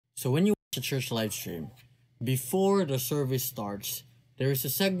So when you watch a church live stream, before the service starts, there is a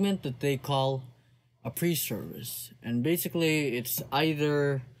segment that they call a pre-service. And basically, it's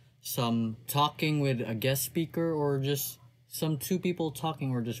either some talking with a guest speaker or just some two people talking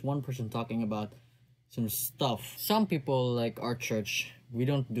or just one person talking about some stuff. Some people, like our church, we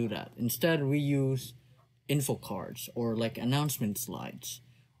don't do that. Instead, we use info cards or like announcement slides,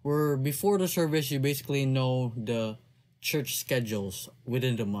 where before the service, you basically know the church schedules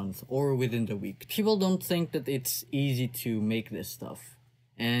within the month or within the week. People don't think that it's easy to make this stuff.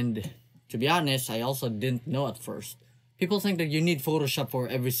 And to be honest, I also didn't know at first. People think that you need Photoshop for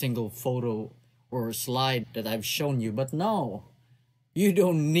every single photo or slide that I've shown you, but no. You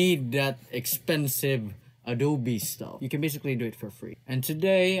don't need that expensive Adobe stuff. You can basically do it for free. And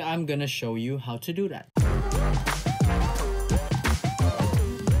today, I'm gonna show you how to do that.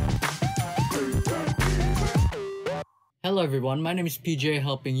 Hello everyone, my name is PJ,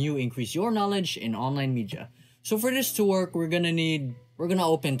 helping you increase your knowledge in online media. So for this to work, we're gonna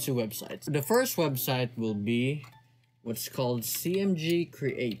open two websites. The first website will be what's called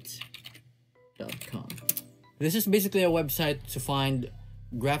cmgcreate.com. This is basically a website to find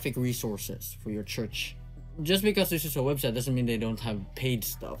graphic resources for your church. Just because this is a website doesn't mean they don't have paid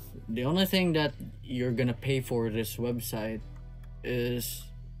stuff. The only thing that you're gonna pay for this website is,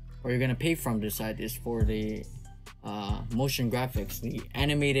 or you're gonna pay from this site is for the motion graphics, the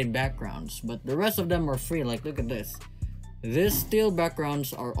animated backgrounds, but the rest of them are free. Like, look at this. These still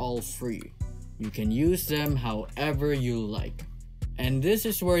backgrounds are all free. You can use them however you like. And this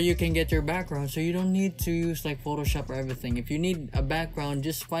is where you can get your background, so you don't need to use like Photoshop or everything. If you need a background,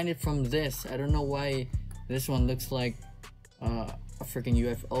 just find it from this. I don't know why this one looks like a freaking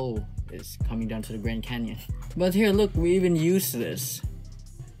UFO is coming down to the Grand Canyon. But here, look, we even use this.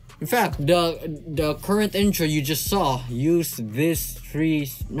 In fact, the current intro you just saw used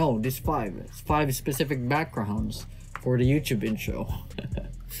five specific backgrounds for the YouTube intro.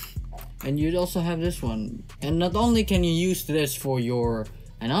 And you'd also have this one. And not only can you use this for your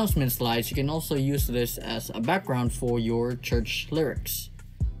announcement slides, you can also use this as a background for your church lyrics.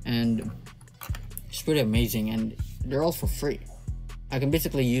 And it's pretty amazing, and they're all for free. I can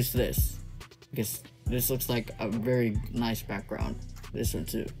basically use this because this looks like a very nice background. This one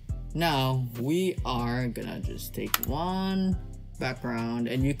too. Now we are gonna just take one background,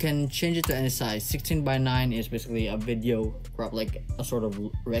 and you can change it to any size. 16:9 is basically a video crop, like a sort of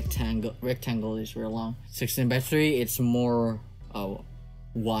rectangle. Rectangle is real long. 16:3, it's more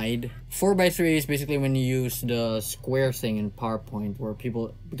wide. 4:3 is basically when you use the square thing in PowerPoint, where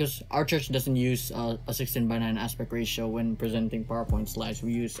people, because our church doesn't use a 16:9 aspect ratio when presenting PowerPoint slides,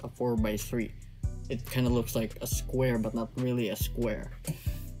 we use a 4:3. It kind of looks like a square, but not really a square.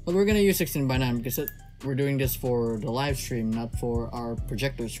 But we're gonna use 16:9 because we're doing this for the live stream, not for our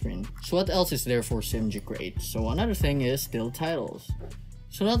projector screen. So what else is there for CMG Create? So another thing is still titles.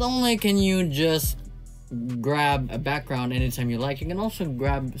 So not only can you just grab a background anytime you like, you can also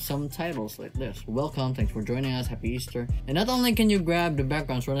grab some titles like this. Welcome, thanks for joining us, happy Easter. And not only can you grab the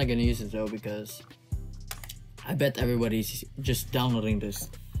backgrounds, we're not gonna use it though because I bet everybody's just downloading this.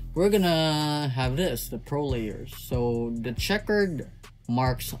 We're gonna have this, the pro layers. So the checkered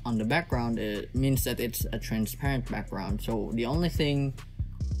marks on the background, it means that it's a transparent background. So the only thing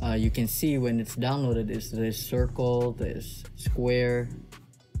you can see when it's downloaded is this circle, this square,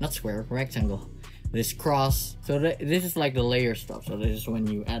 not square, rectangle, this cross. So this is like the layer stuff. So this is when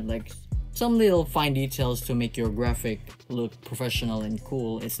you add like some little fine details to make your graphic look professional and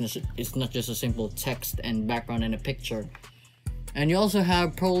cool. It's not just a simple text and background and a picture. And you also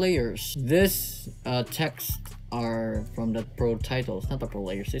have pro layers. This text are from the pro titles, not the pro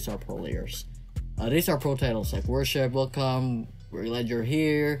layers. These are pro layers. These are pro titles like worship, welcome, we're glad you're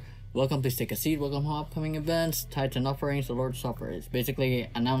here, welcome, please take a seat, welcome to upcoming events, tithes and offerings, the Lord's Supper. It's basically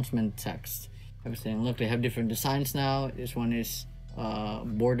announcement text. Everything. Look, they have different designs now. This one is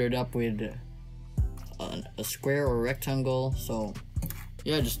bordered up with a square or rectangle. So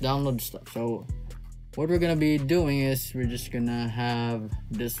yeah, just download the stuff. So what we're gonna be doing is we're just gonna have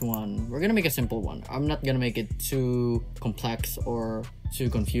this one. We're gonna make a simple one. I'm not gonna make it too complex or too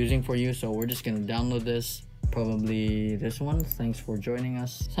confusing for you, so we're just gonna download this. Probably this one, thanks for joining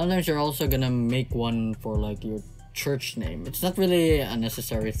us. Sometimes you're also gonna make one for like your church name. It's not really a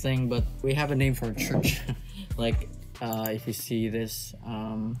necessary thing, but we have a name for a church. Like if you see this,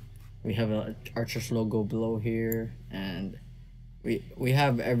 we have our church logo below here, and we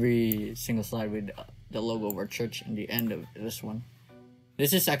have every single slide with the logo of our church in the end of this one.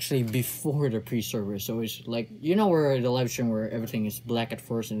 This is actually before the pre-server, so it's like, you know, where the live stream where everything is black at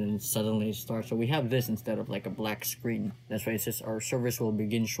first and then suddenly it starts. So we have this instead of like a black screen. That's why it says our service will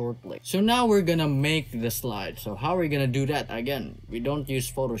begin shortly. So now we're gonna make the slide. So how are we gonna do that? Again, we don't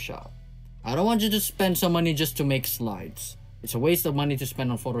use Photoshop. I don't want you to spend some money just to make slides. It's a waste of money to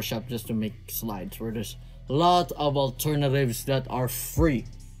spend on Photoshop just to make slides, where there's a lot of alternatives that are free.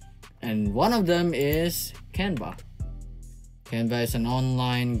 And one of them is CANVA. CANVA is an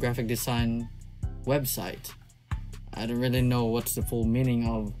online graphic design website. I don't really know what's the full meaning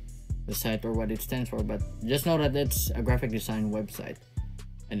of the site or what it stands for, but just know that it's a graphic design website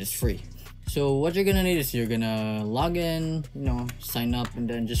and it's free. So what you're gonna need is you're gonna log in, you know, sign up, and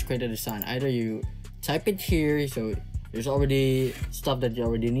then just create a design. Either you type it here, so there's already stuff that you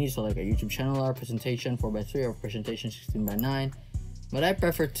already need, so like a YouTube channel or presentation 4x3 or presentation 16:9. But I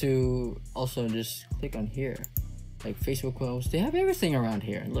prefer to also just click on here, like Facebook posts. They have everything around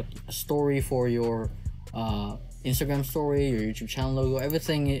here. Look, a story for your Instagram story, your YouTube channel logo,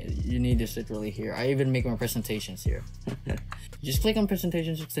 everything you need is literally here. I even make my presentations here. Just click on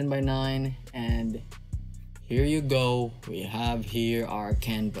presentation 16:9 and here you go. We have here our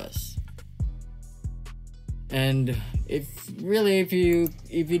canvas. And if you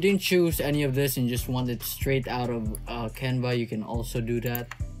didn't choose any of this and just want it straight out of Canva, you can also do that,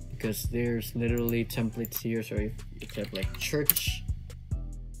 because there's literally templates here. So if you type like church,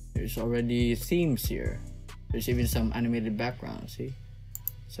 there's already themes here. There's even some animated backgrounds, see?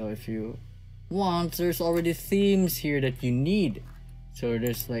 So if you want, there's already themes here that you need. So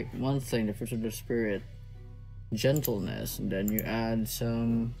there's like one thing, the fruit of the spirit, gentleness, and then you add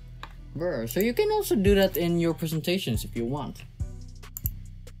some verse. So you can also do that in your presentations if you want.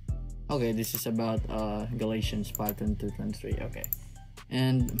 Okay, this is about Galatians 5:22-23. Okay,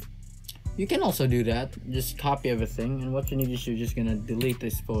 and you can also do that. Just copy everything, and what you need is you're just gonna delete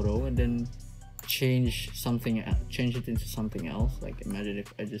this photo and then change it into something else. Like imagine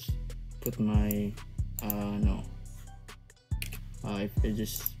if I just put my if I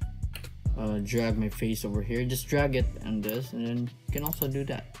just drag my face over here, just drag it and this, and then you can also do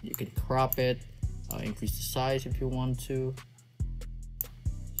that. You can crop it, increase the size if you want to.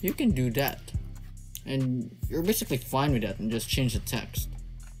 You can do that, and you're basically fine with that, and just change the text.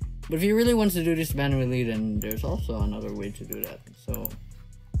 But if you really want to do this manually, then there's also another way to do that. So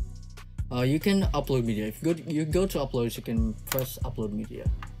you can upload media. If you go to uploads, you can press upload media,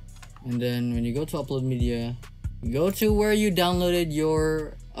 and then when you go to upload media, you go to where you downloaded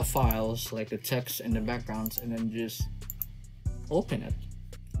your files, like the text and the backgrounds, and then just open it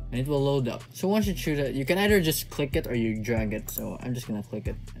and it will load up. So once you choose it, you can either just click it or you drag it. So I'm just gonna click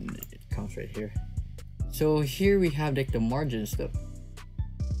it and it comes right here. So here we have like the margins.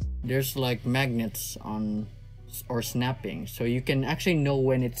 There's like magnets on or snapping, so you can actually know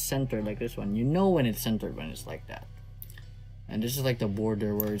when it's centered. Like this one, you know when it's centered when it's like that. And this is like the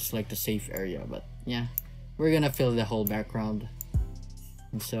border where it's like the safe area. But yeah, we're gonna fill the whole background.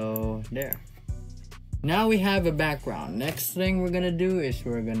 And so there. Now we have a background. Next thing we're gonna do is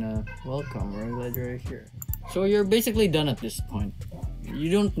we're gonna welcome. We're glad you're here. So you're basically done at this point.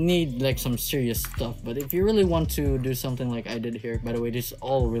 You don't need like some serious stuff, but if you really want to do something like I did here, by the way, this is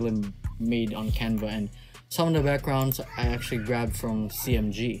all really made on Canva, and some of the backgrounds I actually grabbed from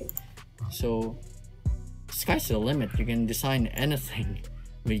CMG. So sky's the limit. You can design anything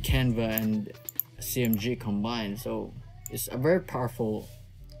with Canva and CMG combined. So it's a very powerful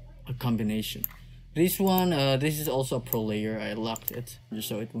combination. This one, this is also a pro layer. I locked it just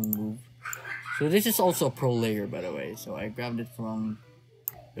so it won't move. So this is also a pro layer, by the way. So I grabbed it from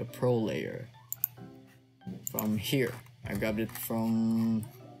the pro layer. From here, I grabbed it from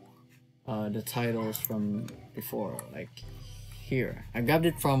the titles from before, like here. I grabbed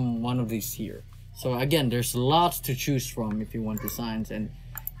it from one of these here. So again, there's lots to choose from if you want designs, and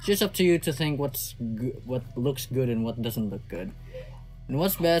it's just up to you to think what looks good and what doesn't look good. And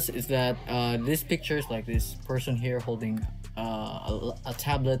what's best is that these pictures, like this person here holding a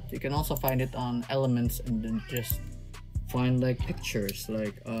tablet, you can also find it on Elements, and then just find like pictures,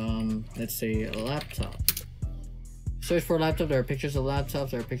 like let's say a laptop. Search for laptop. There are pictures of laptops.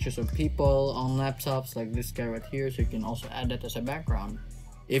 There are pictures of people on laptops, like this guy right here. So you can also add that as a background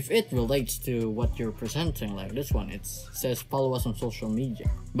if it relates to what you're presenting. Like this one, it says follow us on social media.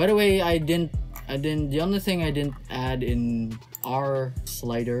 By the way, the only thing I didn't add in our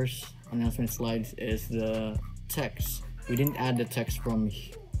sliders, announcement slides, is the text. We didn't add the text from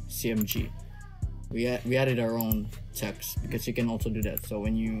CMG. We added our own text, because you can also do that. So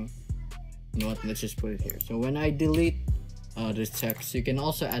when you know what, let's just put it here. So when I delete this text, you can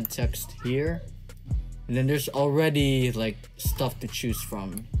also add text here, and then there's already like stuff to choose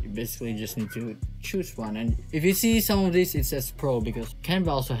from. You basically just need to choose one. And if you see some of these, it says pro because Canva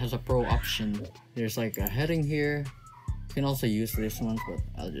also has a pro option. There's like a heading here. You can also use this ones, but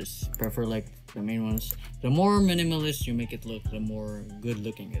I'll just prefer like the main ones. The more minimalist you make it look, the more good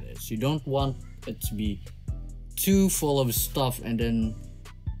looking it is. You don't want it to be too full of stuff and then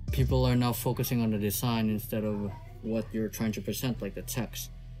people are now focusing on the design instead of what you're trying to present, like the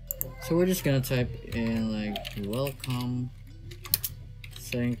text. So we're just gonna type in like welcome,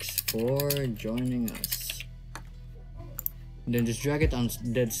 thanks for joining us, and then just drag it on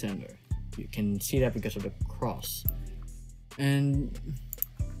dead center. You can see that because of the cross. And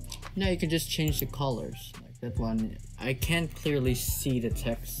now you can just change the colors. Like that one, I can't clearly see the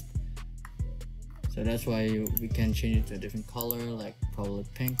text, so that's why we can change it to a different color, like probably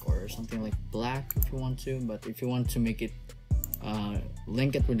pink or something like black if you want to. But if you want to make it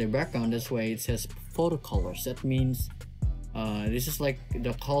link it with the background, this way it says photo colors. That means this is like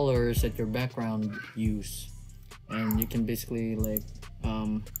the colors that your background use, and you can basically like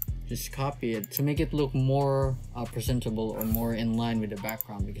just copy it to make it look more presentable or more in line with the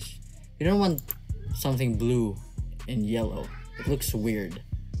background, because you don't want something blue and yellow. It looks weird.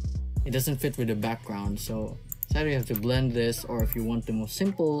 It doesn't fit with the background, so either you have to blend this, or if you want the most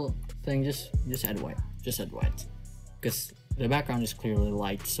simple thing, just add white. Just add white, because the background is clearly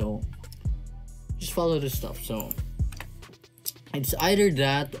light. So just follow this stuff. So it's either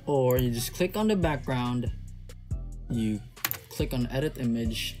that, or you just click on the background, you click on edit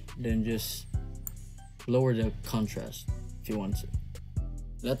image, then just lower the contrast if you want to.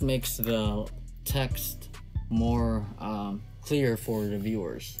 That makes the text more clear for the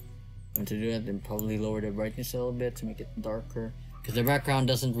viewers. And to do that, then probably lower the brightness a little bit to make it darker, because the background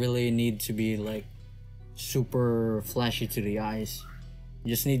doesn't really need to be like super flashy to the eyes. You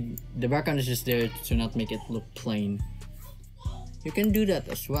just need, the background is just there to not make it look plain. You can do that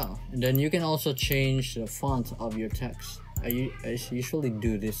as well. And then you can also change the font of your text. I usually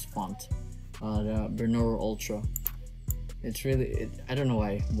do this font, the Bernoro Ultra. It's really, I don't know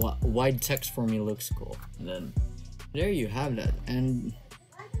why, wide text for me looks cool. And then there you have that. And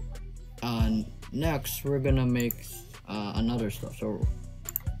next we're gonna make another stuff. So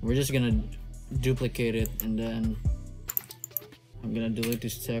we're just gonna duplicate it, and then I'm gonna delete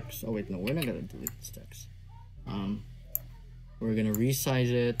this text. Oh wait, no, we're not gonna delete this text. We're gonna resize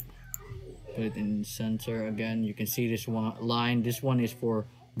it, put it in center again. You can see this one line. This one is for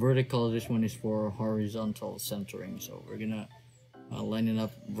vertical, this one is for horizontal centering. So we're gonna line it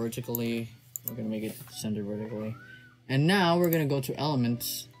up vertically. We're gonna make it centered vertically. And now we're gonna go to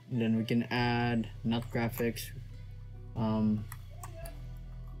elements, and then we can add not graphics.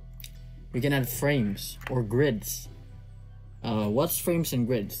 We can add frames or grids. What's frames and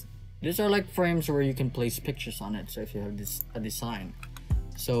grids? These are like frames where you can place pictures on it. So if you have a design.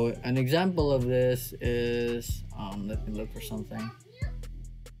 So an example of this is, let me look for something.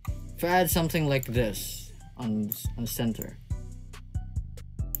 If I add something like this on center,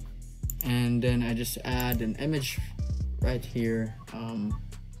 and then I just add an image right here.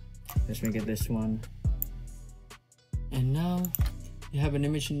 Let's make it this one. And now you have an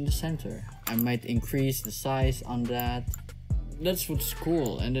image in the center. I might increase the size on that. That's what's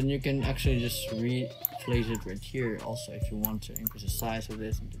cool. And then you can actually just replace it right here also if you want to increase the size of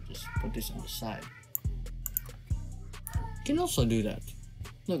this, and just put this on the side. You can also do that.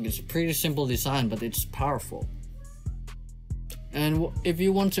 Look, it's a pretty simple design, but it's powerful. And if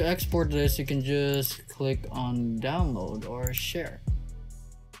you want to export this, you can just click on download or share.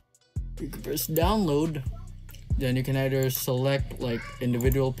 You can press download. Then you can either select like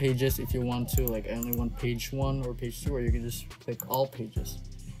individual pages if you want to, like I only want page 1 or page 2, or you can just click all pages.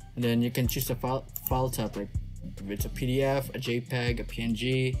 And then you can choose a file type, like if it's a PDF, a JPEG, a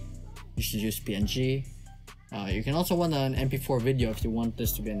PNG, you should use PNG. You can also want an MP4 video if you want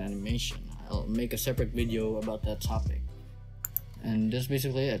this to be an animation. I'll make a separate video about that topic. And that's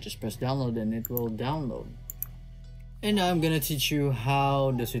basically it. Just press download and it will download. And now I'm gonna teach you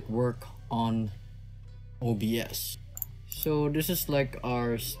how does it work on OBS. So this is like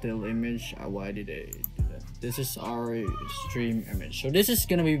our still image. Why did I do that? This is our stream image. So this is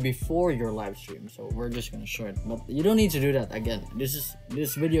gonna be before your live stream. So we're just gonna show it, but you don't need to do that again. This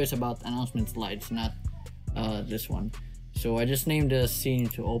video is about announcement slides, not this one. So I just named the scene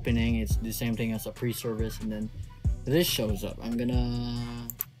to opening. It's the same thing as a pre-service, and then this shows up. I'm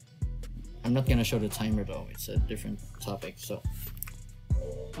not gonna show the timer though. It's a different topic. So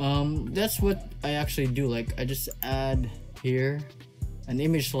that's what I actually do. Like I just add here an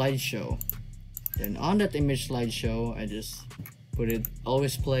image slideshow. Then on that image slideshow, I just put it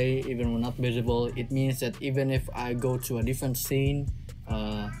always play even when not visible. It means that even if I go to a different scene,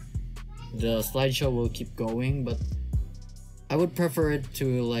 the slideshow will keep going, but I would prefer it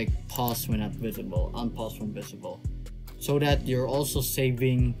to like pause when not visible, unpause when visible, so that you're also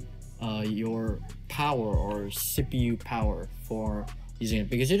saving your power or CPU power for using it,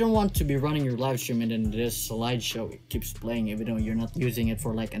 because you don't want to be running your live stream and then this slideshow keeps playing even though you're not using it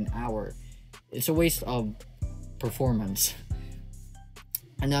for like an hour. It's a waste of performance.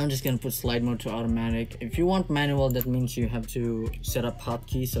 And now I'm just gonna put slide mode to automatic. If you want manual, that means you have to set up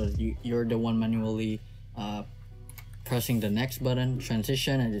hotkeys so that you're the one manually pressing the next button.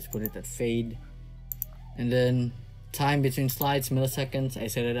 Transition, I just put it at fade. And then time between slides, milliseconds, I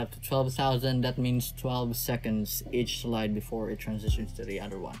set it up to 12,000. That means 12 seconds each slide before it transitions to the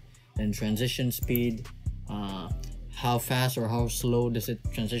other one. Then transition speed, how fast or how slow does it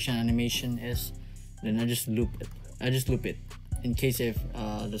transition animation is. Then I just loop it in case if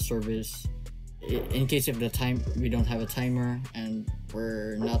the time we don't have a timer and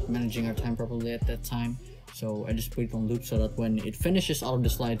we're not managing our time properly at that time. So I just put it on loop so that when it finishes all of the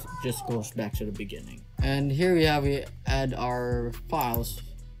slides, it just goes back to the beginning. And here we add our files.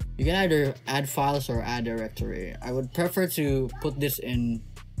 You can either add files or add directory. I would prefer to put this in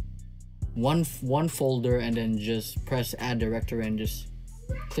one folder and then just press add directory and just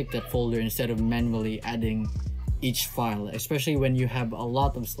click that folder instead of manually adding each file, especially when you have a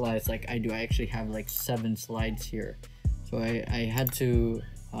lot of slides like I do. I actually have like 7 slides here, so I had to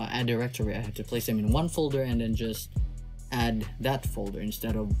add directory. I had to place them in one folder and then just add that folder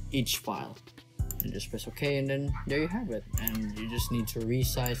instead of each file, and just press OK, and then there you have it. And you just need to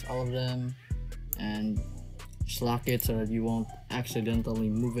resize all of them and just lock it so that you won't accidentally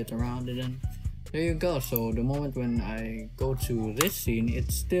move it around, and then there you go. So the moment when I go to this scene, it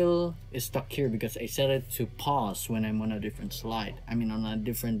still is stuck here because I set it to pause when I'm on a different slide. I mean on a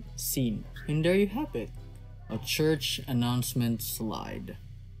different scene. And there you have it. A church announcement slide.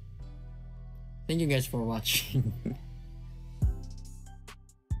 Thank you guys for watching.